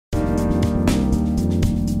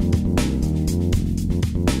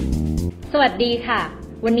สวัสดีค่ะ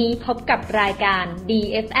วันนี้พบกับรายการ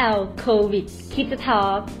DFL COVID Kids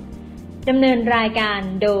Talk ดำเนินรายการ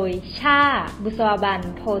โดยชาบุษวบัน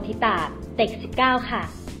โพธิตาเต็ก19ค่ะ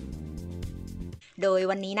โดย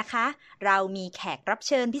วันนี้นะคะเรามีแขกรับเ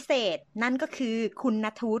ชิญพิเศษนั่นก็คือคุณ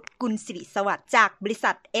ณัฐวุฒิ กุลสิริสวัสดิ์จากบริ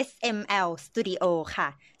ษัท SML Studio ค่ะ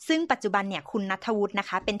ซึ่งปัจจุบันเนี่ยคุณณัฐวุฒินะ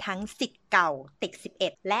คะเป็นทั้งศิษย์เก่าเต็ก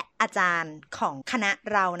11และอาจารย์ของคณะ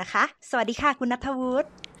เรานะคะสวัสดีค่ะคุณณัฐวุฒิ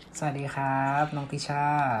สวัสดีครับน้องติชา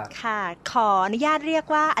ค่ะขออนุญาตเรียก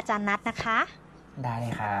ว่าอาจารย์นัทนะคะได้เล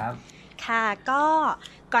ยครับค่ะก็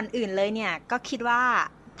ก่อนอื่นเลยเนี่ยก็คิดว่า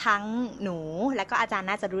ทั้งหนูและก็อาจารย์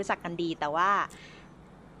น่าจะรู้จักกันดีแต่ว่า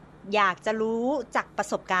อยากจะรู้จากประ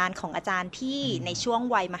สบการณ์ของอาจารย์ที่ในช่วง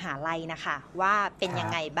วัยมหาลัยนะคะว่าเป็นยัง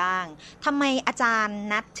ไงบ้างทำไมอาจารย์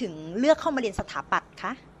นัทถึงเลือกเข้ามาเรียนสถาปัตย์ค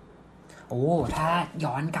ะโอ้ถ้า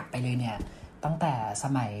ย้อนกลับไปเลยเนี่ยตั้งแต่ส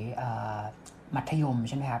มัยมัธยม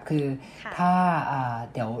ใช่ไหมครับคือถ้า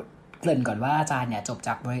เดี๋ยวเกริ่นก่อนว่าอาจารย์เนี่ยจบจ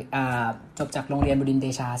ากโรงเรียนบดินทร์เด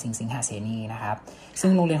ชาสิงหเสนีนะครับซึ่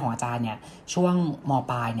งโรงเรียนของอาจารย์เนี่ยช่วงม.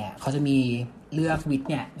ปลายเนี่ยเขาจะมีเลือกวิทย์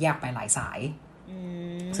เนี่ยแยกไปหลายสาย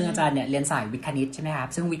ซึ่งอาจารย์เนี่ยเรียนสายวิทย์คณิตใช่ไหมครับ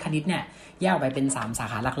ซึ่งวิทย์คณิตเนี่ยแยกออกไปเป็น3สา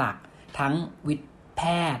ขาหลักๆทั้งวิทย์แพ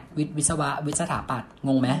ทย์วิทย์วิศวะวิทย์สถาปัตย์ง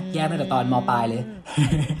งไหมแยกตั้งแต่ตอนม.ปลายเลย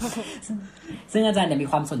ซึ่งอาจารย์เนี่ยมี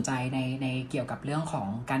ความสนใจในเกี่ยวกับเรื่องของ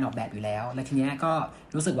การออกแบบอยู่แล้วและทีเนี้ยก็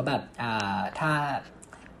รู้สึกว่าแบบถ้า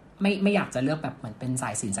ไม่อยากจะเลือกแบบเหมือนเป็นสา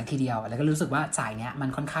ยศิลป์สักทีเดียวแล้วก็รู้สึกว่าสายเนี้ยมัน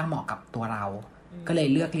ค่อนข้างเหมาะกับตัวเราก็เลย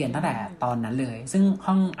เลือกเรียนตั้งแต่ตอนนั้นเลยซึ่ง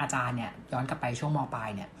ห้องอาจารย์เนี่ยย้อนกลับไปช่วงม.ปลาย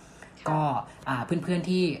เนี่ยก็เพื่อนๆ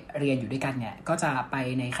ที่เรียนอยู่ด้วยกันเนี่ยก็จะไป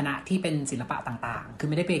ในคณะที่เป็นศิลปะต่างๆคือ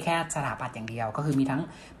ไม่ได้ไปแค่สถาปัตย์อย่างเดียวก็คือมีทั้ง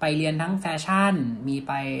ไปเรียนทั้งแฟชั่นมีไ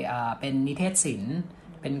ปเป็นนิเทศศิลป์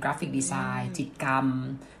เป็นกราฟิกดีไซน์จิตรกรรม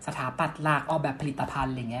สถาปัตย์หลักออกแบบผลิตภัณ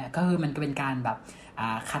ฑ์อะไรเงี้ยก็คือมันก็เป็นการแบบ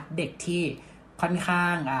คัดเด็กที่ค่อนข้า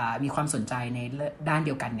งมีความสนใจในด้านเ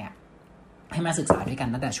ดียวกันเนี่ยให้มาศึกษาด้วยกัน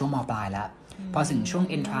ตั้งแต่ช่วงม.ปลายแล้วพอถึงช่วง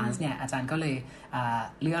entrance เนี่ยอาจารย์ก็เลย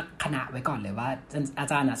เลือกคณะไว้ก่อนเลยว่าอา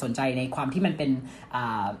จารย์สนใจในความที่มันเป็น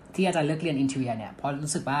ที่อาจารย์เลือกเรียน interior เนี่ยเพราะ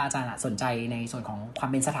รู้สึกว่าอาจารย์สนใจในส่วนของความ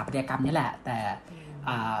เป็นสถาปัตยกรรมนี่แหละแต่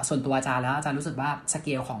ส่วนตัวอาจารย์แล้วอาจารย์รู้สึกว่าสเก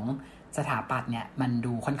ลของสถาปัตย์เนี่ยมัน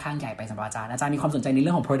ดูค่อนข้างใหญ่ไปสำหรับอาจารย์มีความสนใจในเ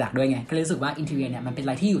รื่องของ product ด้วยไงก็เลยรู้สึกว่า interior เนี่ยมันเป็นอะ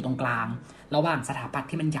ไรที่อยู่ตรงกลางระหว่างสถาปัตย์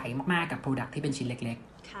ที่มันใหญ่มากๆกับ product ที่เป็นชิ้นเล็ก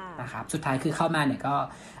ๆนะครับสุดท้ายคือเข้ามาเนี่ยก็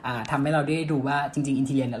ทำให้เราได้ดูว่าจริงๆ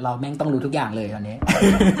interior เนี่ยเราแม่งต้องรู้ทุกอย่างเลยตอนนี้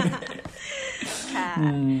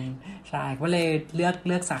ใช่ก็เลยเ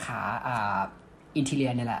ลือกสาขาอินทีเรี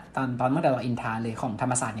ยเนี่ยแหละตอนเมื่อเราอินทาเลยของธร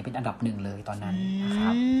รมศาสตร์เนี่ยเป็นอันดับ1เลยตอนนั้นนะค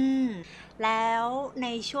รับแล้วใน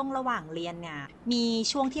ช่วงระหว่างเรียนเนี่ยมี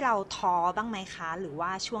ช่วงที่เราท้อบ้างไหมคะหรือว่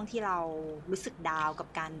าช่วงที่เรารู้สึกดาวกับ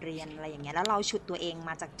การเรียนอะไรอย่างเงี้ยแล้วเราฉุดตัวเองม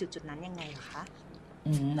าจากจุดๆนั้นยังไงเหรอคะ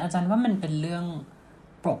อาจารย์ว่ามันเป็นเรื่อง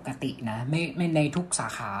ปกตินะไม่ในทุกสา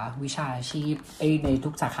ขาวิชาชีพในทุ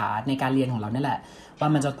กสาขาในการเรียนของเราเนี่ยแหละว่า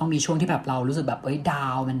มันจะต้องมีช่วงที่แบบเรารู้สึกแบบดา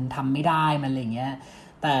วมันทำไม่ได้มันอะไรเงี้ย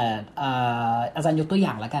แต่อาจารย์ยกตัวอ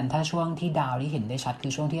ย่างละกันถ้าช่วงที่ดาวที่เห็นได้ชัดคื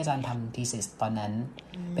อช่วงที่อาจารย์ทำ thesis ตอนนั้น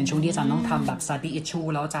เป็นช่วงที่อาจารย์ต้องทำแบบ study issue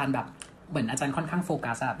แล้วอาจารย์แบบเหมือนอาจารย์ค่อนข้างโฟ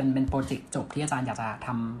กัสอะเป็นโปรเจกต์จบที่อาจารย์อยากจะท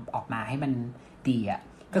ำออกมาให้มันดีอะ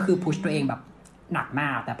ก็คือพุชตัวเองแบบหนักม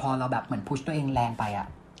ากแต่พอเราแบบเหมือนพุชตัวเองแรงไปอะ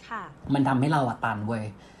มันทำให้เราตันเว้ย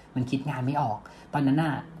มันคิดงานไม่ออกตอนนั้นน่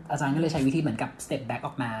ะอาจารย์ก็เลยใช้วิธีเหมือนกับ step back อ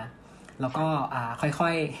อกมาแล้วก็ค่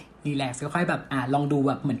อยๆรีแลกซ์ค่อยๆแบบลองดูแ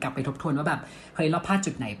บบเหมือนกลับไปทบทวนว่าแบบเฮ้ยเราพลาด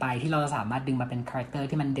จุดไหนไปที่เราสามารถดึงมาเป็นคาแรคเตอร์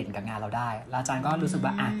ที่มันเด่นกับงานเราได้แล้วอาจารย์ก็รู้สึกว่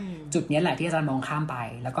าจุดนี้แหละที่อาจารย์มองข้ามไป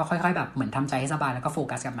แล้วก็ค่อยๆแบบเหมือนทำใจให้สบายแล้วก็โฟ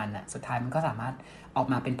กัสกับมันน่ะสุดท้ายมันก็สามารถออก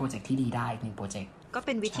มาเป็นโปรเจกต์ที่ดีได้อีก1โปรเจกต์ก็เ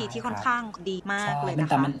ป็นวิธีที่ค่อนข้างดีมากเลยนะคะ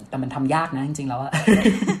แต่มันทำยากนะจริงๆแล้วอะ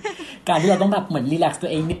การที่เราต้องแบบเหมือนรีแลกซ์ตั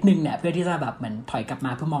วเองนิดนึงเนี่ยเพื่อที่จะแบบเหมือนถอยกลับม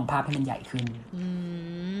าเพื่อมองภาพให้มันใหญ่ขึ้น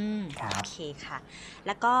โอเคค่ะแ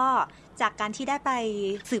ล้วก็จากการที่ได้ไป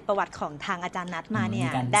สืบประวัติของทางอาจารย์นัทมาเนี่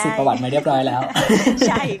ยได้สืบประวัติมาเรียบร้อยแล้ว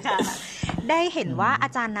ใช่ค่ะได้เห็นว่าอา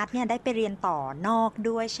จารย์นัทเนี่ยได้ไปเรียนต่อนอก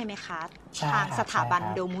ด้วยใช่ไหมคะทางสถาบัน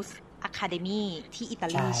โดมุสAcademy ที่อิตา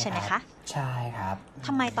ลีใช่ไหมคะใช่ครับท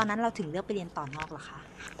ำไมตอนนั้นเราถึงเลือกไปเรียนต่อนอกล่ะคะ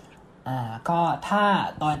ก็ถ้า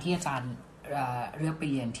ตอนที่อาจารย์เลือกไป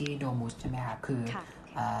เรียนที่โดมุสใช่ไหมครับคือ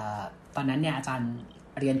ตอนนั้นเนี่ยอาจารย์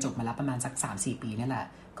เรียนจบมาแล้วประมาณสัก 3-4 ปีนี่แหละ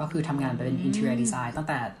ก็คือทำงานเป็น interior design ตั้ง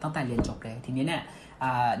แต่เรียนจบเลยทีนี้เนี่ย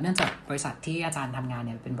เนื่องจากบริษัทที่อาจารย์ทำงานเ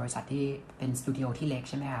นี่ยเป็นบริษัทที่เป็นสตูดิโอที่เล็ก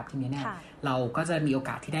ใช่ไหมครับทีนี้เนี่ยเราก็จะมีโอ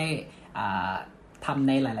กาสที่ได้ทำใ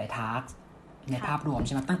นหลายๆทาร์ก ในภาพรวมใ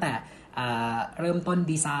ช่ไหมตั้งแต่เริ่มต้น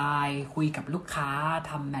ดีไซน์คุยกับลูกค้า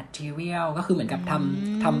ทำ material ก็คือเหมือนกับ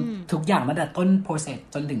ทำทุกอย่างตั้งแต่ต้น process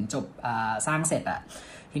จนถึงจบสร้างเสร็จอะ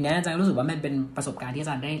ทีนี้อาจารย์รู้สึกว่ามันเป็นประสบการณ์ที่อา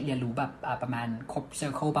จารย์ได้เรียนรู้แบบประมาณครบ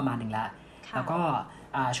circle ประมาณหนึ่งแล้วก็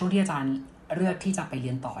ช่วงที่อาจารย์เลือกที่จะไปเรี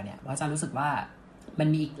ยนต่อเนี่ยอาจารย์รู้สึกว่ามัน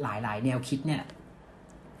มีอีกหลายแนวคิดเนี่ย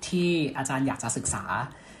ที่อาจารย์อยากจะศึกษา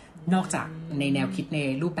นอกจากในแนวคิดใน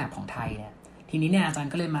รูปแบบของไทยเนี่ยทีนี้เนี่ยอาจาร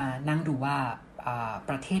ย์ก็เลยมานั่งดูว่า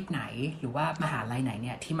ประเทศไหนหรือว่ามหาลัยไหนเ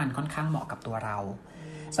นี่ยที่มันค่อนข้างเหมาะกับตัวเรา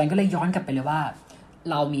อาจารย์ก็เลยย้อนกลับไปเลยว่า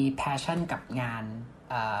เรามี passion กับงาน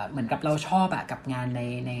เหมือนกับเราชอบกับงาน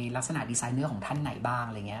ในลักษณะดีไซเนอร์ของท่านไหนบ้าง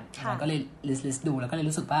อะไรเงี้ยอาจารย์ก็เลย list ดูแล้วก็เลย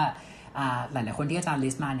รู้สึกว่าหลายๆคนที่อาจารย์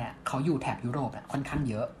list มาเนี่ยเขาอยู่แถบยุโรปค่อนข้าง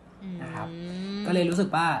เยอะนะครับก็เลยรู้สึก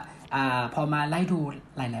ว่าพอมาไล่ดู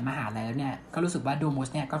หลายๆมหาลัยแล้วเนี่ยก็รู้สึกว่าโดมุส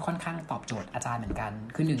เนี่ยก็ค่อนข้างตอบโจทย์อาจารย์เหมือนกัน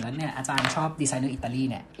คือหนึ่งแล้วเนี่ยอาจารย์ชอบดีไซเนอร์อิตาลี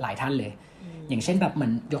เนี่ยหลายท่านเลยอย่างเช่นแบบเหมือ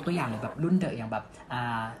นยกตัวอย่างเลยแบบรุ่นเดอะอย่างแบบ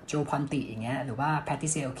โจพอนติอย่างเงี้ยหรือว่าแพทริ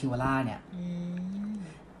เซียคิวล่าเนี่ย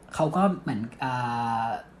เขาก็เหมือน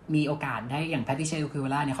มีโอกาสได้อย่างแพทริเซียคิว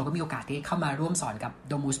ล่าเนี่ยเขาก็มีโอกาสที่เข้ามาร่วมสอนกับ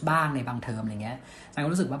โดมุสบ้างในบางเทอมอะไรเงี้ยอาจารย์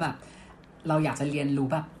ก็รู้สึกว่าแบบเราอยากจะเรียนรู้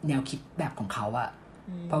แบบแนวคิดแบบของเขาอะ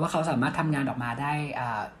เพราะว่าเขาสามารถทำงานออกมาได้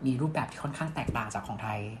มีรูปแบบที่ค่อนข้างแตกต่างจากของไท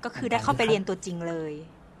ยก็คือได้เข้าไปเรียนตัวจริงเลย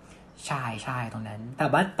ใช่ตรงนั้นแต่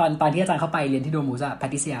ว่าตอนที่อาจารย์เข้าไปเรียนที่โดมูสอะแพ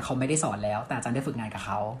ทริเซียเขาไม่ได้สอนแล้วแต่อาจารย์ได้ฝึกงานกับเ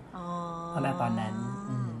ขาตั้งแต่ตอนนั้น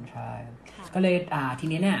ใช่ก็เลยที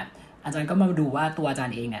นี้เนี่ยอาจารย์ก็มาดูว่าตัวอาจาร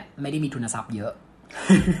ย์เองเนี่ยไม่ได้มีทุนทรัพย์เยอะ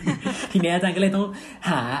ทีนี้อาจารย์ก็เลยต้อง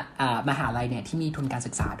หามหาลัยเนี่ยที่มีทุนการ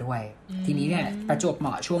ศึกษาด้วยทีนี้เนี่ยประจวบเหม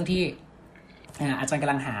าะช่วงที่อาจารย์ก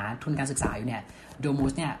ำลังหาทุนการศึกษาอยู่เนี่ยโดมู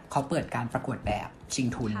สเนี่ยเขาเปิดการประกวดแบบชิง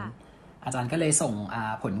ทุนอาจารย์ก็เลยส่ง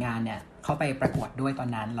ผลงานเนี่ยเข้าไปประกวดด้วยตอน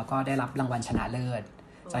นั้นแล้วก็ได้รับรางวัลชนะเลิศ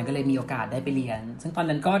อาจารย์ก็เลยมีโอกาสได้ไปเรียนซึ่งตอน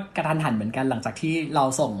นั้นก็กระทันหันเหมือนกันหลังจากที่เรา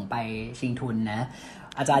ส่งไปชิงทุนนะ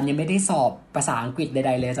อาจารย์ยังไม่ได้สอบภาษาอังกฤษใ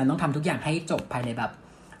ดๆเลยอาจารย์ต้องทำทุกอย่างให้จบภายในแบบ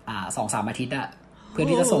2-3 อาทิตย์อะเพื่อ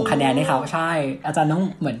ที่จะส่งคะแนนให้เขาใช่อาจารย์ต้อง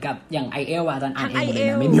เหมือนกับอย่าง IELTS อาจารย์อ่านเองเลย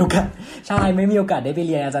นะไม่มีโอกาสใช่ไม่มีโอกาสได้ไปเ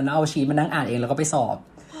รียนอาจารย์เอาชีทมานั่งอ่านเองแล้วก็ไปสอบ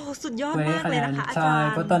สุดยอดมากเลยนะคะอาจารย์ใช่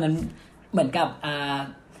เพราะตอนนั้นเหมือนกับ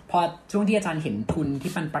พอช่วงที่อาจารย์เห็นทุน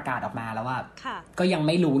ที่มันประกาศออกมาแล้วว่าก็ยังไ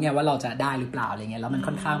ม่รู้ไงว่าเราจะได้หรือเปล่าอะไรเงี้ยแล้วมัน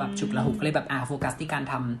ค่อนข้างแบบฉุกละหุกเลยแบบโฟกัสที่การ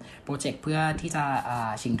ทำโปรเจกต์เพื่อที่จะ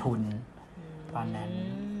ชิงทุนตอนนั้น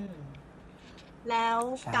แล้ว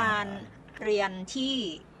การเรียนที่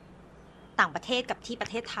ต่างประเทศกับที่ประ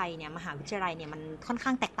เทศไทยเนี่ยมหาวิทยาลัยเนี่ยมันค่อนข้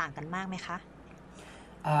างแตกต่างกันมากไหมคะ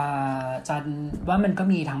อาจารย์ว่ามันก็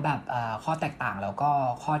มีทั้งแบบข้อแตกต่างแล้วก็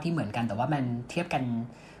ข้อที่เหมือนกันแต่ว่ามันเทียบกัน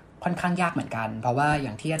ค่อนข้างยากเหมือนกันเพราะว่าอ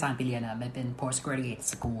ย่างที่อาจารย์ไปเรียนมันเป็น postgraduate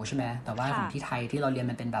school ใช่ไหมแต่ว่าของที่ไทยที่เราเรียน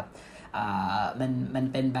มันเป็นแบบมัน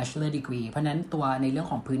เป็น bachelor degree เพราะนั้นตัวในเรื่อง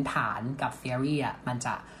ของพื้นฐานกับ theory มันจ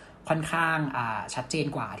ะค่อนข้างชัดเจน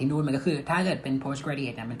กว่าที่นู่นมันก็คือถ้าเกิดเป็น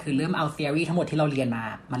postgraduate เนี่ยมันคือเริ่มเอา theory ทั้งหมดที่เราเรียนมา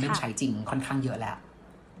มันเริ่มใช้จริงค่อนข้างเยอะแล้ว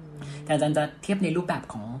แต่อาจารย์จะเทียบในรูปแบบ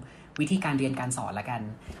ของวิธีการเรียนการสอนละกัน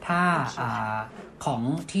ถ้าของ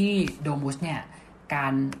ที่โดมุสเนี่ยกา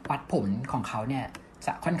รวัดผลของเขาเนี่ยจ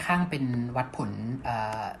ะค่อนข้างเป็นวัดผล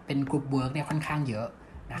เป็นกลุ่มเวิร์กเนี่ยค่อนข้างเยอะ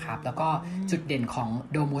นะครับแล้วก็จุดเด่นของ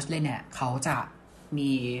โดมุสเลยเนี่ยเขาจะ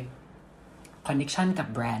มีคอนเนคชั่นกับ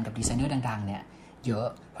แบรนด์กับดีไซเนอร์ดังๆเนี่ยเยอะ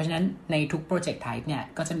เพราะฉะนั้นในทุกโปรเจกต์ไทป์เนี่ย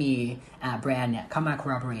ก็จะมีแบรนด์เนี่ยเข้ามา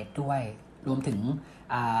collaborate ด้วยรวมถึง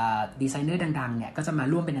ดีไซเนอร์ดังๆเนี่ยก็จะมา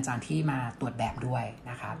ร่วมเป็นอาจารย์ที่มาตรวจแบบด้วย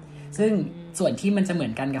นะครับซึ่งส่วนที่มันจะเหมือ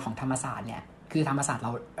นกันกับของธรรมศาสตร์เนี่ยคือธรรมศาสตร์เร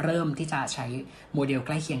าเริ่มที่จะใช้โมเดลใก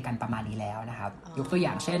ล้เคียงกันประมาณนี้แล้วนะครับยกตัวอ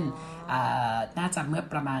ย่างเช่นน่าจะเมื่อ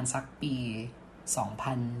ประมาณสักปี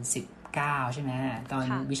 2019 ใช่ไหมตอน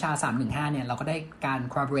วิชา 315 เนี่ยเราก็ได้การ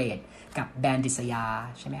collaborate กับแบรนด์ดิษยา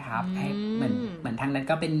ใช่ไหมครับให้เหมือนทางนั้น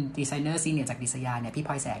ก็เป็นดีไซเนอร์ซีเนียร์จากดิษยาเนี่ยพี่พ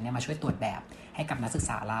ลอยแสงเนี่ยมาช่วยตรวจแบบให้กับนักศึก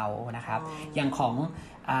ษาเรานะครับอย่างของ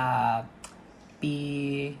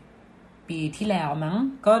ปีที่แล้วมั้ง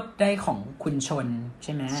ก็ได้ของคุณชนใ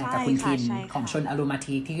ช่ไหมกับคุณทินของชนอรุมา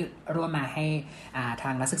ทีที่ร่วมมาให้ทา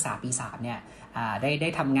งนักศึกษาปี3เนี่ยได้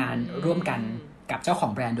ทำงานร่วมกันกับเจ้าขอ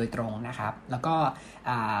งแบรนด์โดยตรงนะครับแล้วก็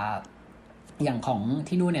อย่างของ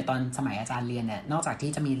ที่นู่นเนี่ยตอนสมัยอาจารย์เรียนเนี่ยนอกจาก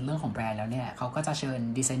ที่จะมีเรื่องของแบรนด์แล้วเนี่ยเขาก็จะเชิญ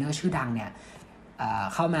ดีไซเนอร์ชื่อดังเนี่ย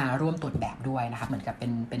เข้ามาร่วมตรวจแบบด้วยนะครับเหมือนกับ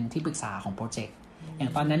เป็นที่ปรึกษาของโปรเจกต์อย่า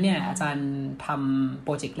งตอนนั้นเนี่ยอาจารย์ทำโป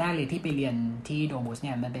รเจกต์แรกเลยที่ไปเรียนที่โดมุสเ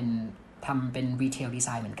นี่ยมันเป็นทำเป็นรีเทลดีไซ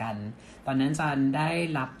น์เหมือนกันตอนนั้นอาจารย์ได้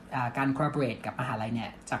รับการ collaborate กับมหาลัยเนี่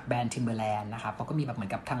ยจากแบรนด์ Timberland นะครับเขาก็มีแบบเหมือ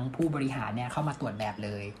นกับทั้งผู้บริหารเนี่ยเข้ามาตรวจแบบเ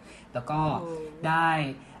ลยแล้วก็ได้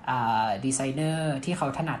ดีไซเนอร์ที่เขา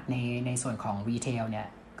ถนัดในส่วนของรีเทลเนี่ย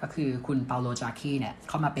ก็คือคุณเปาโลจาคีเนี่ย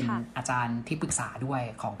เข้ามาเป็นอาจารย์ที่ปรึกษาด้วย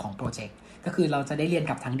ของโปรเจกต์ก็คือเราจะได้เรียน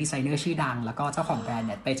กับทั้งดีไซเนอร์ชื่อดังแล้วก็เจ้าของแบรนด์เ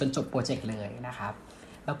นี่ยไปจนจบโปรเจกต์เลยนะครับ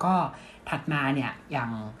แล้วก็ถัดมาเนี่ยอย่า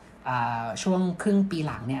งช่วงครึ่งปี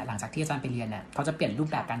หลังเนี่ยหลังจากที่อาจารย์ไปเรียนเนี่ยเขาจะเปลี่ยนรูป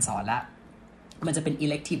แบบการสอนละมันจะเป็น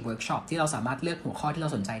elective workshop ที่เราสามารถเลือกหัวข้อที่เรา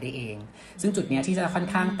สนใจได้เองซึ่งจุดนี้ที่จะค่อน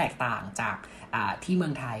ข้างแตกต่างจากที่เมื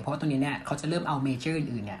องไทยเพราะว่าตรงนี้เนี่ยเขาจะเริ่มเอาเมเจอร์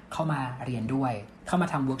อื่นๆเนี่ยเข้ามาเรียนด้วยเข้ามา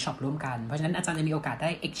ทำเวิร์กช็อปร่วมกันเพราะฉะนั้นอาจารย์จะมีโอกาสได้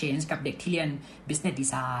exchange กับเด็กที่เรียน business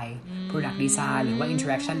design product design หรือว่า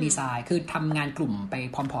interaction design คือทำงานกลุ่มไป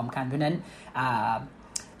พร้อมๆกันเพราะฉะนั้น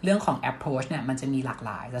เรื่องของ approach เนี่ยมันจะมีหลากห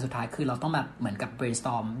ลายแต่สุดท้ายคือเราต้องแบบเหมือนกับ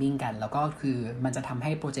brainstorming กันแล้วก็คือมันจะทำใ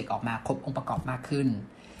ห้โปรเจกต์ออกมาครบองค์ประกอบมากขึ้น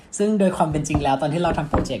ซึ่งโดยความเป็นจริงแล้วตอนที่เราทำ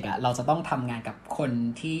โปรเจกต์อ่ะเราจะต้องทำงานกับคน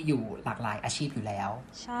ที่อยู่หลากหลายอาชีพอยู่แล้ว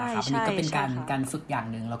นะครับอันนี้ก็เป็นการฝึกอย่าง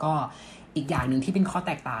หนึ่งแล้วก็อีกอย่างหนึ่งที่เป็นข้อแ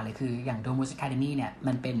ตกต่างเลยคืออย่าง Domus Academy เนี่ย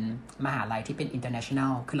มันเป็นมหาลัยที่เป็น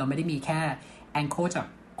international คือเราไม่ได้มีแค่ anchor จาก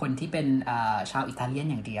คนที่เป็นชาวอิตาเลียน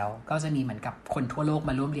อย่างเดียวก็จะมีเหมือนกับคนทั่วโลก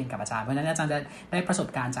มาร่วมเรียนกับอาจารย์เพราะฉะนั้นอาจารย์จะได้ประสบ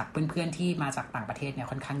การณ์จากเพื่อนๆที่มาจากต่างประเทศเนี่ย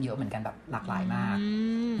ค่อนข้างเยอะเหมือนกันแบบหลากหลายมาก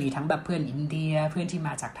มีทั้งแบบเพื่อนอินเดียเพื่อนที่ม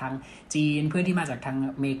าจากทางจีนเพื่อนที่มาจากทาง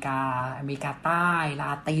อเมริกาใต้ล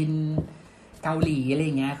าตินเกาหลีอะไรอ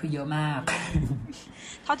ย่างเงี้ยคือเยอะมาก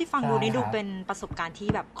เท่าที่ฟังดูนี่ดูเป็นประสบการณ์ที่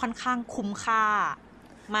แบบค่อนข้างคุ้มค่า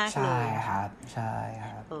มากเลย ใช่ครับใช่ค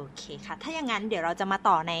รับโอเคค่ะถ้าอย่างนั้นเดี๋ยวเราจะมา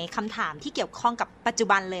ต่อในคำถามที่เกี่ยวข้องกับปัจจุ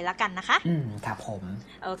บันเลยละกันนะคะครับผม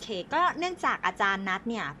โอเคก็เนื่องจากอาจารย์นัท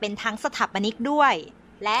เนี่ยเป็นทั้งสถาปนิกด้วย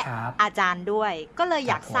และอาจารย์ด้วยก็เลย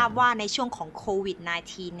อยากทราบว่าในช่วงของโควิด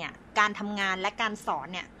 -19 เนี่ยการทำงานและการสอน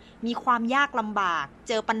เนี่ยมีความยากลำบาก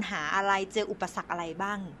เจอปัญหาอะไรเจออุปสรรคอะไร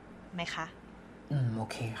บ้างไหมคะโอ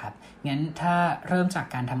เคครับงั้นถ้าเริ่มจาก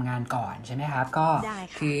การทำงานก่อนใช่ไหมครับก็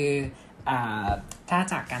คือถ้า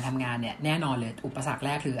จากการทำงานเนี่ยแน่นอนเลยอุปสรรคแร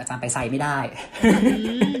กคืออาจารย์ไปไซต์ไม่ได้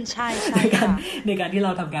ใช่ใช่ในการที่เร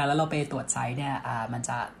าทำงานแล้วเราไปตรวจไซต์เนี่ยมันจ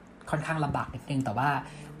ะค่อนข้างลำบากนิดนึงแต่ว่า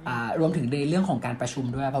รวมถึงในเรื่องของการประชุม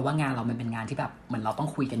ด้วยเพราะว่างานเรามันเป็นงานที่แบบเหมือนเราต้อง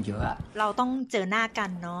คุยกันเยอะเราต้องเจอหน้ากัน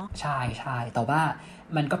เนาะใช่ใช่แต่ว่า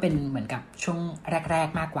มันก็เป็นเหมือนกับช่วงแรก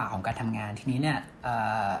ๆมากกว่าของการทำงานทีนี้เนี่ย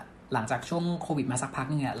หลังจากช่วงโควิดมาสักพัก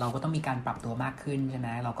นึงเนี่ยเราก็ต้องมีการปรับตัวมากขึ้นใช่ไหม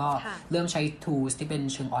เราก็เริ่มใช้ tools ที่เป็น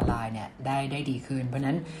เชิงออนไลน์เนี่ยได้ดีขึ้นเพราะ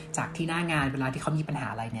นั้นจากที่หน้างานเวลาที่เขามีปัญหา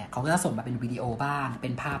อะไรเนี่ยเขาก็จะส่งมาเป็นวิดีโอบ้างเป็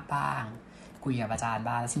นภาพบ้างคุยกับอาจารย์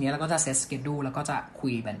บ้างทีนี้เราก็จะเซตสเกดูแล้วก็จะคุ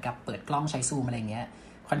ยเหมือนกับเปิดกล้องใช้ซูมอะไรเงี้ย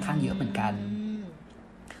ค่อนข้างเยอะเหมือนกัน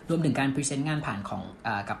รวมถึงการพรีเซนต์งานผ่านของ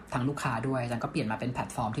กับทางลูกค้าด้วยอาจารย์ก็เปลี่ยนมาเป็นแพล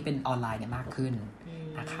ตฟอร์มที่เป็นออนไลน์เนี่ยมากขึ้น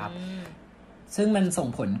นะครับซึ่งมันส่ง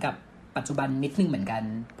ผลกับปัจจุบันนิดนึงเหมือนกัน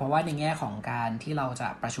เพราะว่าในแง่ของการที่เราจะ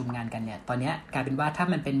ประชุมงานกันเนี่ยตอนนี้กลายเป็นว่าถ้า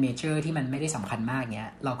มันเป็นเมเจอร์ที่มันไม่ได้สำคัญมากเนี้ย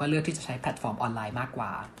เราก็เลือกที่จะใช้แพลตฟอร์มออนไลน์มากกว่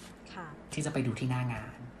าที่จะไปดูที่หน้างา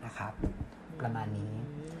นนะครับประมาณนี้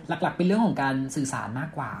หลักๆเป็นเรื่องของการสื่อสารมาก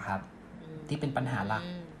กว่าครับที่เป็นปัญหาหลัก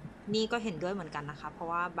นี่ก็เห็นด้วยเหมือนกันนะคะเพราะ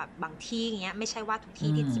ว่าแบบบางที่เงี้ยไม่ใช่ว่าทุกที่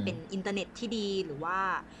ที่จะเป็นอินเทอร์เน็ตที่ดีหรือว่า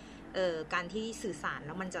การที่สื่อสารแ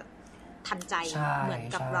ล้วมันจะทันใจเหมือน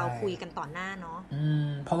กับเราคุยกันต่อหน้าเนาะ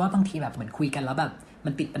เพราะว่าบางทีแบบเหมือนคุยกันแล้วแบบมั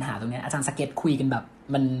นติดปัญหาตรงนี้อาจารย์สเก็ตคุยกันแบบ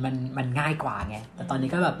มันง่ายกว่าไงแต่ตอนนี้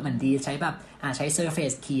ก็แบบเหมือนดีใช้แบบใช้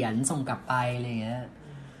Surface เขียนส่งกลับไปอะไรเงี้ย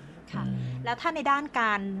ค่ะแล้วถ้าในด้านก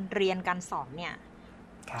ารเรียนการสอนเนี่ย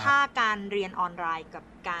ถ้าการเรียนออนไลน์กับ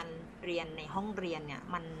การเรียนในห้องเรียนเนี่ย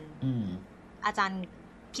มันอาจารย์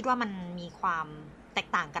คิดว่ามันมีความแตก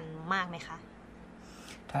ต่างกันมากไหมคะ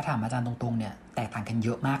ถ้าถามอาจารย์ตรงๆเนี่ยแตกต่างกันเย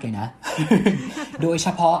อะมากเลยนะ โดยเฉ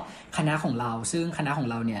พาะคณะของเราซึ่งคณะของ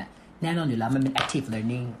เราเนี่ยแน่นอนอยู่แล้วมันเป็น active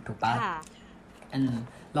learning ถูกปะ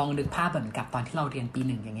ลองนึกภาพเหมือนกับตอนที่เราเรียนปี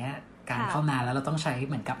หนึ่งอย่างเงี้ยการเข้ามาแล้วเราต้องใช้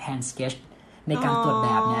เหมือนกับ hand sketch ในการตรวจแบ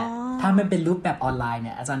บเนี่ยถ้ามันเป็นรูปแบบออนไลน์เ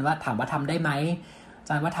นี่ยอาจารย์ว่าถามว่าทำได้ไหมอา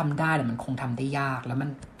จารย์ว่าทำได้แต่มันคงทำได้ยากแล้วมัน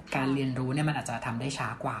การเรียนรู้เนี่ยมันอาจจะทำได้ช้า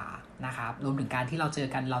กว่านะครับรวมถึงการที่เราเจอ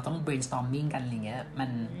กันเราต้อง brainstorming กันอะไรเงี้ยมัน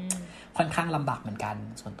ค่อนข้างลำบากเหมือนกัน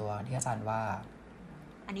ส่วนตัวที่อาจารย์ว่า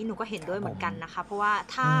อันนี้หนูก็เห็นด้วยเหมือนกันนะคะเพราะว่า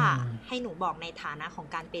ถ้าให้หนูบอกในฐานะของ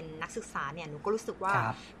การเป็นนักศึกษาเนี่ยหนูก็รู้สึกว่า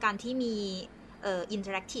การที่มี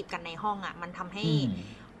interactive กันในห้องอ่ะมันทำให้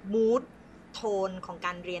moodโทนของก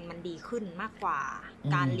ารเรียนมันดีขึ้นมากกว่า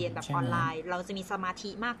การเรียนแบบออนไลน์เราจะมีสมาธิ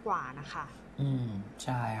มากกว่านะคะใ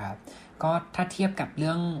ช่ครับก็ถ้าเทียบกับเ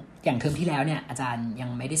รื่องอย่างเทอมที่แล้วเนี่ยอาจารย์ยัง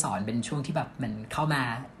ไม่ได้สอนเป็นช่วงที่แบบมันเข้ามา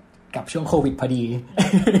กับช่วงโควิดพอดี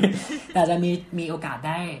แต่อาจารย์มีโอกาสไ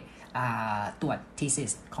ด้ตรวจ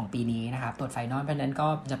thesis ของปีนี้นะครับตรวจไฟนอลเพราะนั้นก็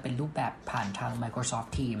จะเป็นรูปแบบผ่านทาง Microsoft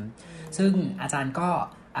Teams ซึ่งอาจารย์ก็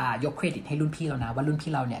ยกเครดิตให้รุ่นพี่เรานะว่ารุ่น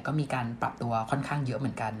พี่เราเนี่ยก็มีการปรับตัวค่อนข้างเยอะเห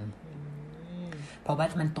มือนกันเพราะว่า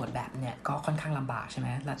มันตรวจแบบเนี่ยก็ค่อนข้างลำบากใช่ไหม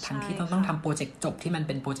และทั้งที่ต้องทำโปรเจกต์จบที่มันเ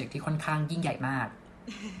ป็นโปรเจกต์ที่ค่อนข้างยิ่งใหญ่มาก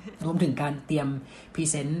รวมถึงการเตรียม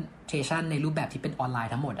presentation ในรูปแบบที่เป็นออนไล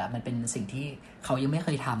น์ทั้งหมดมันเป็นสิ่งที่เขายังไม่เค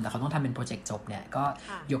ยทำแต่เขาต้องทำเป็นโปรเจกต์จบเนี่ยก็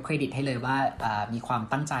ยกเครดิตให้เลยว่ามีความ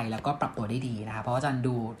ตั้งใจแล้วก็ปรับตัวได้ดีนะคะเพราะว่าอาจารย์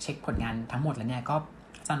ดูเช็คผลงานทั้งหมดแล้วเนี่ยก็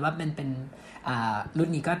อาจารย์ว่าเป็นรุ่น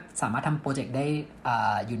นี้ก็สามารถทำโปรเจกต์ได้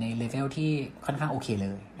อยู่ในเลเวลที่ค่อนข้างโอเคเล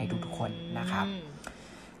ยในทุกๆคนนะครับ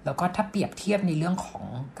แล้วก็ถ้าเปรียบเทียบในเรื่องของ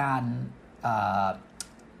การ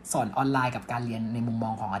สอนออนไลน์กับการเรียนในมุมม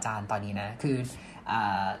องของอาจารย์ตอนนี้นะคือ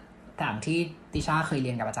ต่างที่ติชาเคยเรี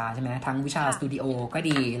ยนกับอาจารย์ใช่ไหมทั้งวิชาสตูดิโอก็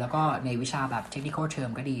ดีแล้วก็ในวิชาแบบเทคนิคอลเทอม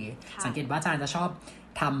ก็ดีสังเกตว่าอาจารย์จะชอบ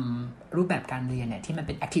ทำรูปแบบการเรียนเนี่ยที่มันเ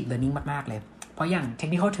ป็น active learning มากๆเลยเพราะอย่าง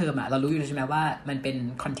technical term เรารู้อยู่ใช่ไหมว่ามันเป็น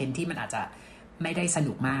คอนเทนต์ที่มันอาจจะไม่ได้ส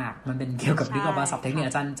นุกมากมันเป็นเกี่ยวกับเรื่องของศัพท์เทคนิค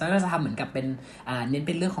อาจารย์จะทำเหมือนกับเป็นเน้นเ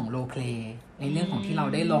ป็นเรื่องของ role play ในเรื่องของที่เรา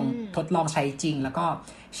ได้ลองทดลองใช้จริงแล้วก็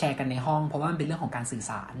แชร์กันในห้องเพราะว่ามันเป็นเรื่องของการสื่อ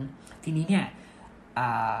สารทีนี้เนี่ย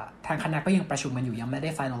ทางคณะก็ยังประชุมกันอยู่ยังไม่ได้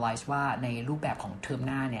finalize ว่าในรูปแบบของเทอมห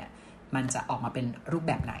น้าเนี่ยมันจะออกมาเป็นรูปแ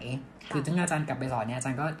บบไหนคือถึงอาจารย์กลับไปสอนเนี่ยอาจ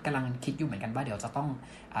ารย์ก็กำลังคิดอยู่เหมือนกันว่าเดี๋ยวจะต้อง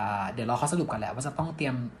เดี๋ยวเราเขาสรุปกันแหละว่าจะต้องเตรี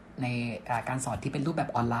ยมในการสอนที่เป็นรูปแบบ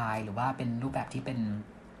ออนไลน์หรือว่าเป็นรูปแบบที่เป็น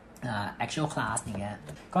actual class อย่างเงี้ย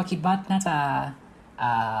ก็คิดว่าน่าจะ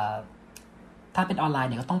ถ้าเป็นออนไลน์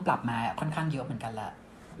เนี่ยก็ต้องปรับมาค่อนข้างเยอะเหมือนกันแหละ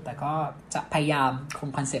แต่ก็จะพยายามคง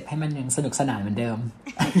คอนเซ็ปต์ให้มันยังสนุกสนานเหมือนเดิม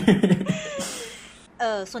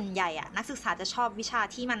ส่วนใหญ่นักศึกษาจะชอบวิชา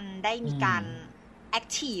ที่มันได้มีการ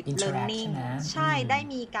active learning ใช่ได้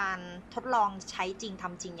มีการทดลองใช้จริงท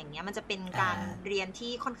ำจริงอย่างเงี้ยมันจะเป็นการเรียน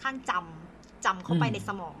ที่ค่อนข้างจำเข้าไปในส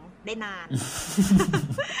มองได้นาน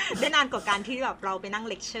ได้นานกว่าการที่แบบเราไปนั่ง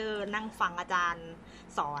เลคเชอร์นั่งฟังอาจารย์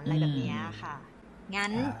สอนอะไรแบบนี้ค่ะงั้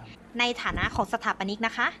นในฐานะของสถาปนิกน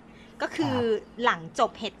ะคะก็คือหลังจ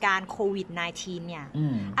บเหตุการณ์โควิด -19 เนี่ย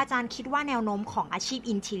อาจารย์คิดว่าแนวโน้มของอาชีพ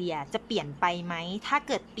อินทีเรียจะเปลี่ยนไปไหมถ้าเ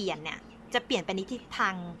กิดเปลี่ยนเนี่ยจะเปลี่ยนไปในทิศทา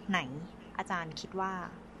งไหนอาจารย์คิดว่า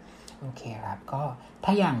โอเคครับก็ถ้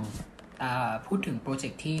าอย่างพูดถึงโปรเจ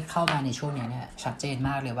กต์ที่เข้ามาในช่วงนี้เนี่ยชัดเจนม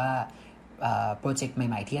ากเลยว่าโปรเจกต์ใ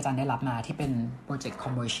หม่ๆที่อาจารย์ได้รับมาที่เป็นโปรเจกต์คอ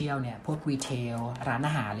มเมอร์เชียลเนี่ยพวกรีเทลร้านอ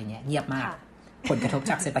าหารอะไรเงี้ยเงียบมากผลกระทบ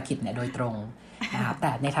จากเศรษฐกิจเนี่ยโดยตรงนะครับแ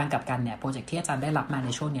ต่ในทางกลับกันเนี่ยโปรเจกต์ที่อาจารย์ได้รับมาใน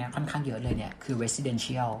ช่วงนี้ค่อนข้างเยอะเลยเนี่ยคือ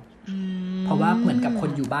residential เพราะว่าเหมือนกับคน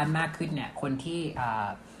อยู่บ้านมากขึ้นเนี่ยคนที่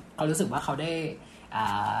เขารู้สึกว่าเขาได้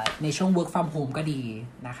ในช่วง work from home ก็ดี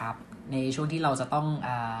นะครับในช่วงที่เราจะต้อง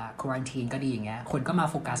quarantine ก็ดีอย่างเงี้ยคนก็มา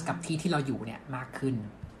โฟกัสกับที่เราอยู่เนี่ยมากขึ้น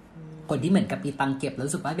คนที่เหมือนกับมีตังเก็บแล้ว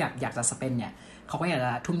รู้สึกว่าอยากจะสเปนเนี่ยเขาก็อยากจ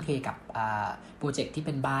ะทุ่มเทกับโปรเจกต์ที่เ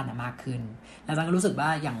ป็นบ้านมากขึ้นแล้วอาจารย์ก็รู้สึกว่า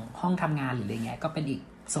อย่างห้องทำงานหรืออะไรเงี้ยก็เป็นอีก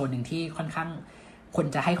โซนหนึ่งที่ค่อนข้างคน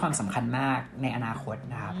จะให้ความสำคัญมากในอนาคต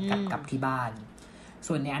นะครับกับที่บ้าน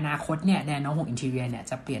ส่วนในอนาคตเนี่ยแนวโน้มของอินทีเรียเนี่ย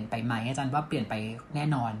จะเปลี่ยนไปไหมอาจารย์ว่าเปลี่ยนไปแน่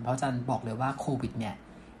นอนเพราะอาจารย์บอกเลยว่าโควิดเนี่ย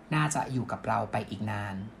น่าจะอยู่กับเราไปอีกนา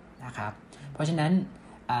นนะครับเพราะฉะนั้น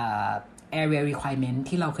area requirement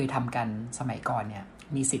ที่เราเคยทำกันสมัยก่อนเนี่ย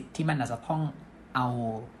มีสิทธิ์ที่มันอาจจะต้องเอา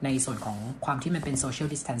ในส่วนของความที่มันเป็น social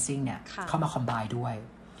distancing เนี่ยเข้ามา combine ด้วย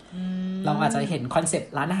เราอาจจะเห็นคอนเซ็ป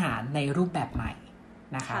ต์ร้านอาหารในรูปแบบใหม่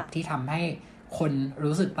นะครับที่ทำให้คน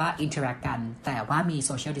รู้สึกว่า interact กันแต่ว่ามี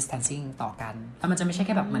social distancing ต่อกันแล้วมันจะไม่ใช่แ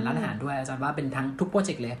ค่แบบเหมือนร้านอาหารด้วยอาจารย์ว่าเป็นทั้งทุกโปรเจ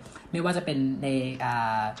กต์เลยไม่ว่าจะเป็นใน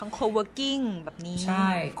ทั้ง co-working แบบนี้ใช่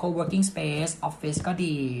co-working space office ก็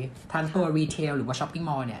ดีทั้งตัว retail หรือว่า shopping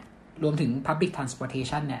mall เนี่ยรวมถึง public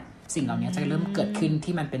transportation เนี่ยสิ่งเหล่านี้จะเริ่มเกิดขึ้น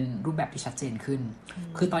ที่มันเป็นรูปแบบที่ชัดเจนขึ้น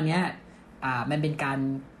คือตอนนี้มันเป็นการ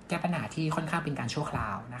แก้ปัญหาที่ค่อนข้างเป็นการชั่วครา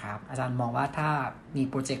วนะครับอาจารย์มองว่าถ้ามี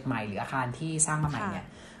โปรเจกต์ใหม่หรืออาคารที่สร้างมาใหม่เนี่ย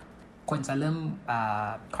คนจะเริ่ม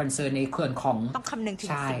คอนเซิร์นในเครื่องของต้องคำนึงถึง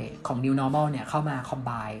ใช่ของ new normal เนี่ยเข้ามา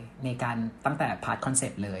combine ในการตั้งแต่ part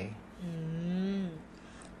concept เลย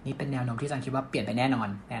นี่เป็นแนวโน้มที่อาจารย์คิดว่าเปลี่ยนไปแน่นอน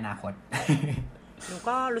ในอนาคตหนู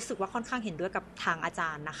ก็รู้สึกว่าค่อนข้างเห็นด้วยกับทางอาจ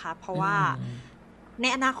ารย์นะคะเพราะว่าใน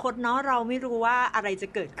อนาคตเนาะเราไม่รู้ว่าอะไรจะ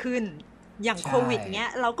เกิดขึ้นอย่างโควิดเนี้ย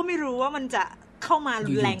เราก็ไม่รู้ว่ามันจะเข้ามา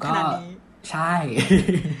รุนแรงขนาดนี้ใช่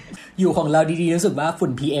อยู่ของเราดีๆรู้สึกว่าฝุ่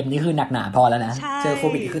น PM นี่คือหนักหนาพอแล้วนะเจอโค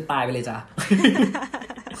วิดนี่คือตายไปเลยจ้ะ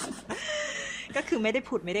ก็คือไม่ได้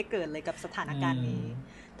ผุดไม่ได้เกิดเลยกับสถานการณ์นี้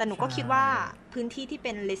แต่หนูก็คิดว่าพื้นที่ที่เ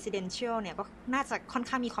ป็น residential เนี่ยก็น่าจะค่อน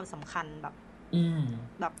ข้างมีความสำคัญแ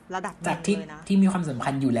บบระดับจากที่มีความสำคั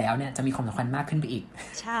ญอยู่แล้วเนี่ยจะมีความสำคัญมากขึ้นไปอีก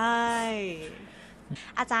ใช่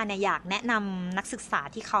อาจารย์เนี่ยอยากแนะนำนักศึกษา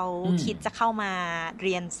ที่เขาคิดจะเข้ามาเ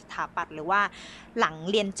รียนสถาปัตย์หรือว่าหลัง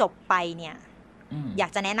เรียนจบไปเนี่ยอยา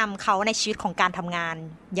กจะแนะนำเขาในชีวิตของการทำงาน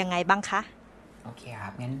ยังไงบ้างคะโอเคครั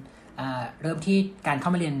บงั้นเริ่มที่การเข้า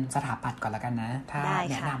มาเรียนสถาปัตย์ก่อนละกันนะถ้า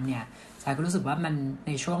แนะนำเนี่ยชายก็รู้สึกว่ามันใ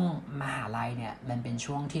นช่วงมหาลัยเนี่ยมันเป็น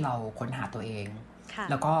ช่วงที่เราค้นหาตัวเอง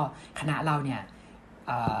แล้วก็คณะเราเนี่ย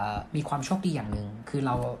มีความโชคดีอย่างหนึ่งคือเ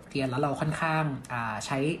ราเรียนแล้วเราค่อนข้างใ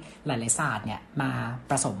ช้หลายๆศาสตร์เนี่ยมา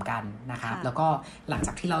ผสมกันนะครับแล้วก็หลังจ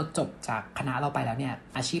ากที่เราจบจากคณะเราไปแล้วเนี่ย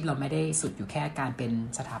อาชีพเราไม่ได้สุดอยู่แค่การเป็น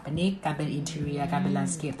สถาปนิกการเป็นอินทีเรียการเป็นแลน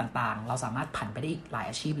ด์สเคปต่างๆเราสามารถผันไปได้อีกหลาย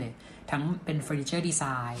อาชีพเลยทั้งเป็นเฟอร์นิเจอร์ดีไซ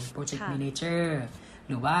น์โปรเจกต์แมเนเจอร์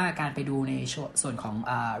หรือว่าการไปดูในส่วนของ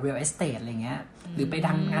real estate อะไรเงี้ยหรือไปท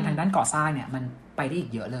ำงานทางด้านก่อสร้างเนี่ยมันไปได้อี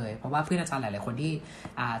กเยอะเลยเพราะว่าเพื่อนอาจารย์หลายๆคนที่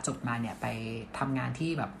จบมาเนี่ยไปทำงานที่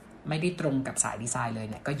แบบไม่ได้ตรงกับสายดีไซน์เลย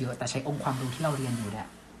เนี่ยก็เยอะแต่ใช้องค์ความรู้ที่เราเรียนอยู่เนี่ย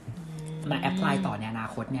มาแอพพลายต่อในอนา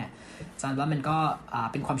คตเนี่ยอาจารย์ว่ามันก็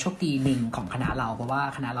เป็นความโชคดีหนึ่งของคณะเราเพราะว่า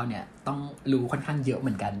คณะเราเนี่ยต้องรู้ค่อนข้างเยอะเห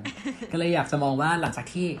มือนกัน ก็เลยอยากจะมองว่าหลังจาก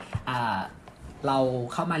ที่เรา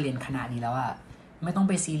เข้ามาเรียนคณะนี้แล้วอะไม่ต้อง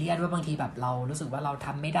ไปซีเรียสว่าบางทีแบบเรารู้สึกว่าเราท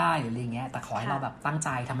ำไม่ได้หรืออะไรเงี้ยแต่ขอให้เราแบบตั้งใจ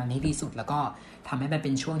ทำมันให้ดีสุดแล้วก็ทำให้มันเป็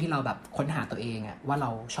นช่วงที่เราแบบค้นหาตัวเองอะว่าเรา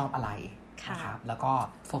ชอบอะไรนะครับแล้วก็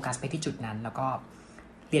โฟกัสไปที่จุดนั้นแล้วก็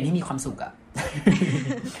เรียนให้มีความสุขอะ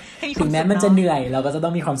ถึงแม้มันจะเหนื่อยเราก็จะต้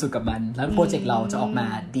องมีความสุขกับมันแล้วโปรเจกต์เราจะออกมา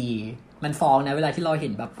ดีมันฟ้องนะเวลาที่เราเห็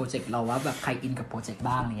นแบบโปรเจกต์เราว่าแบบใครอินกับโปรเจกต์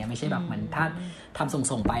บ้างอะไรเงี้ยไม่ใช่แบบเหมือนถ้าทำ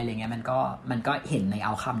ส่งๆไปอะไรเงี้ยมันก็เห็นในเอ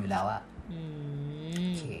าคัมอยู่แล้วอะโ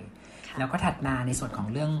อเคแล้วก็ถัดมาในส่วนของ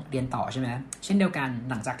เรื่องเรียนต่อใช่ไหมเช่นเดียวกัน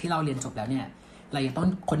หลังจากที่เราเรียนจบแล้วเนี่ยเรายังต้อง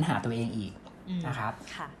ค้นหาตัวเองอีกนะครับ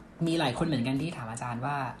มีหลายคนเหมือนกันที่ถามอาจารย์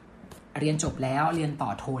ว่าเรียนจบแล้วเรียนต่อ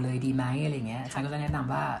โทเลยดีไหมอะไรเงี้ยอาจารย์ก็จะแนะน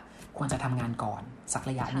ำว่าควรจะทำงานก่อนสัก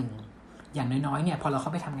ระยะหนึ่งอย่างน้อยๆเนี่ยพอเราเข้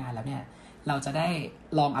าไปทำงานแล้วเนี่ยเราจะได้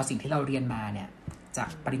ลองเอาสิ่งที่เราเรียนมาเนี่ยจาก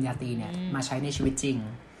ปริญญาตรีเนี่ยมาใช้ในชีวิตจริง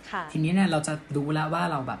ทีนี้เนี่ยเราจะรู้แล้วว่า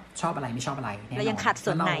เราแบบชอบอะไรไม่ชอบอะไรเรายังขาด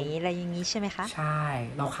ส่วนไหนอะไรอย่างนี้ใช่ไหมคะใช่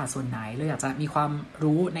เราขาดส่วนไหนเราอยากจะมีความ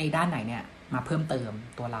รู้ในด้านไหนเนี่ยมาเพิ่มเติม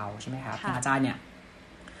ตัวเราใช่ไหมครับอาจารย์เนี่ย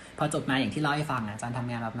พอจบมาอย่างที่เล่าให้ฟังอาจารย์ท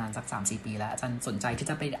ำงานประมาณสัก 3-4 ปีแล้วอาจารย์สนใจที่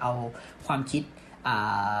จะไปเอาความคิด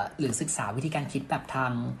หรือศึกษาวิธีการคิดแบบทา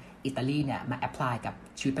งอิตาลีเนี่ยมาแอพพลายกับ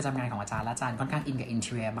ชีวิตประจำงานของอาจารย์และอาจารย์ค่อนข้างอินกับอิน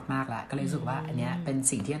ทีเรียมากๆแล้วก็เลยรู้สึกว่าอันเนี้ยเป็น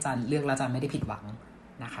สิ่งที่อาจารย์เลือกแล้วอาจารย์ไม่ได้ผิดหวัง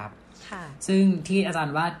นะครับซึ่งที่อาจาร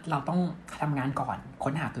ย์ว่าเราต้องทำงานก่อน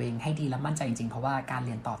ค้นหาตัวเองให้ดีและมั่นใจจริงๆเพราะว่าการเ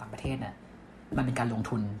รียนต่อต่างประเทศเนี่ยมันเป็นการลง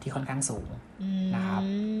ทุนที่ค่อนข้างสูงนะครับ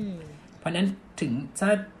เพราะนั้นถึงถ้า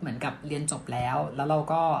เหมือนกับเรียนจบแล้วเรา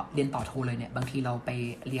ก็เรียนต่อโทเลยเนี่ยบางทีเราไป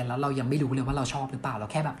เรียนแล้วเรายังไม่รู้เลยว่าเราชอบหรือเปล่าเรา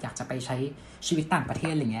แค่แบบอยากจะไปใช้ชีวิตต่างประเท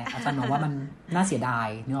ศอะไรเงี้ยอาจารย์มองว่ามันน่าเสียดาย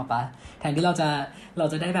นึกออกปะแทนที่เรา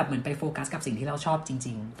จะได้แบบเหมือนไปโฟกัสกับสิ่งที่เราชอบจ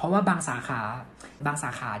ริงๆเพราะว่าบางสา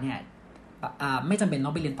ขาเนี่ยไม่จำเป็นต้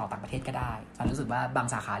องไปเรียนต่อต่างประเทศก็ได้ฉันรู้สึกว่าบาง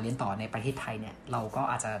สาขาเรียนต่อในประเทศไทยเนี่ยเราก็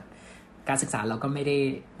อาจจะการศึกษาเราก็ไม่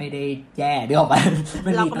ได้แย่ด้วยออกไปมั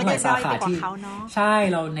นมีตั้งหลายสาขาที่ใช่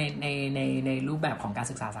เราในรูปแบบของการ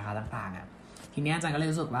ศึกษาสาขาต่างๆอ่ะทีนี้อาจารย์ก็เลย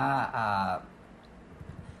รู้สึกว่า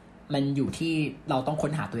มันอยู่ที่เราต้องค้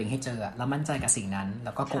นหาตัวเองให้เจอแล้วมั่นใจกับสิ่งนั้นแ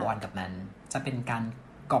ล้วก็โกออนกับมันจะเป็นการ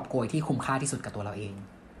กอบโกยที่คุ้มค่าที่สุดกับตัวเราเอง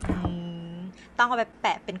ต้องเอาไปแป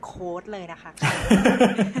ะเป็นโค้ดเลยนะคะ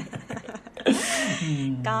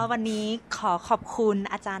ก็วันนี้ขอบคุณ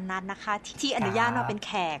อาจารย์นัทนะคะที่อนุญาตมาเป็นแ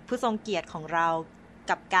ขกผู้ทรงเกียรติของเรา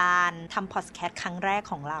กับการทำพอดแคสต์ครั้งแรก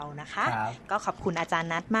ของเรานะคะก็ขอบคุณอาจารย์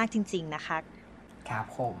นัทมากจริงๆนะคะครับ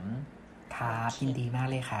ผมครับยินดีมาก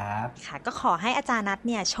เลยครับค่ะก็ขอให้อาจารย์นัท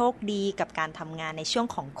เนี่ยโชคดีกับการทำงานในช่วง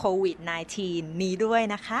ของโควิด -19 นี้ด้วย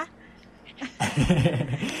นะคะ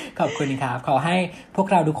ขอบคุณครับขอให้พวก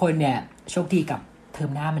เราทุกคนเนี่ยโชคดีกับเทอ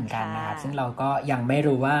มหน้าเหมือนกันนะครับซึ่งเราก็ยังไม่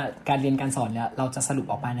รู้ว่าการเรียนการสอนเนี่ยเราจะสรุป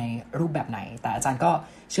ออกมาในรูปแบบไหนแต่อาจารย์ก็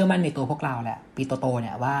เชื่อมั่นในตัวพวกเราแหละปีโตๆเ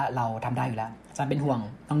นี่ยว่าเราทำได้อยู่แล้วอาจารย์เป็นห่วง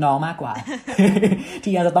น้องๆมากกว่า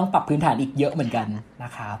ที่อาจจะต้องปรับพื้นฐานอีกเยอะเหมือนกันน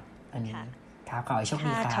ะครับอันนี้ครับขอให้โชค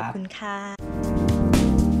ดีครับขอบคุณค่ะ